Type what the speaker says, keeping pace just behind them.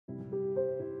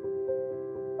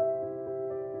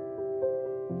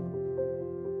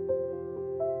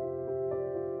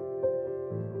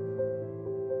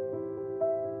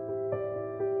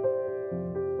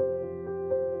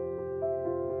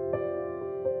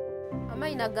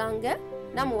Amayina gange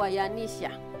namuwa Anisha.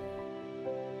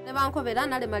 Ne bankobera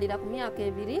nalemalira ku myaka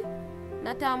 2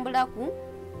 natambulaku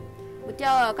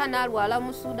butya kanalwala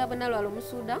musuda bwenalwala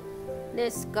musuda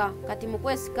nesika kati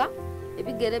mukwesika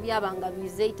ebigere byabanga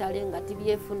bize itale nga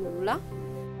tibyefunulula.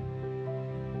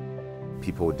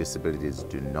 People with disabilities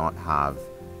do not have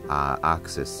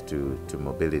access to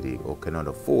mobility or cannot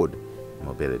afford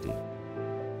mobility.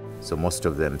 So most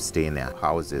of them stay in their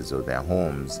houses or their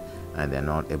homes and they're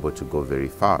not able to go very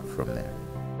far from there.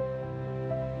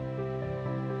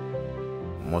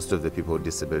 Most of the people with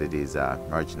disabilities are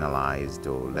marginalized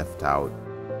or left out.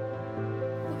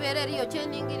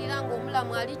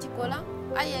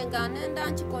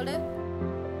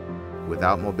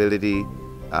 Without mobility,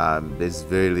 there's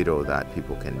very little that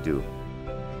people can do.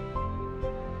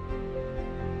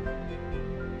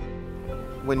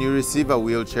 When you receive a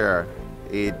wheelchair,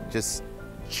 it just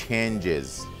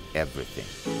changes everything.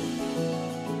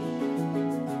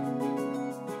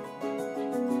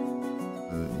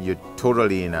 You're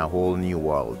totally in a whole new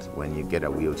world when you get a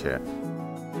wheelchair.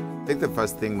 I think the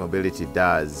first thing mobility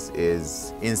does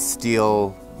is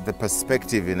instill the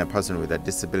perspective in a person with a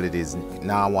disability is,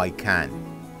 now I can.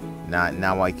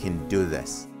 Now I can do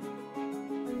this.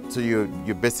 So you're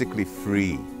basically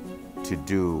free to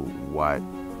do what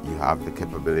you have the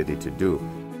capability to do.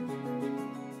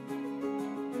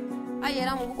 We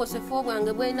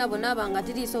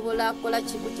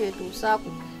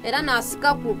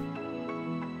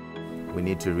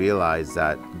need to realize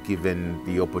that given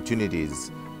the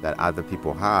opportunities that other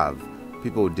people have,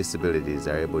 people with disabilities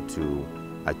are able to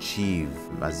achieve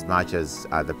as much as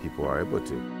other people are able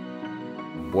to.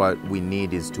 What we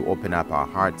need is to open up our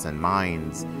hearts and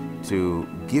minds to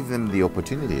give them the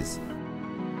opportunities.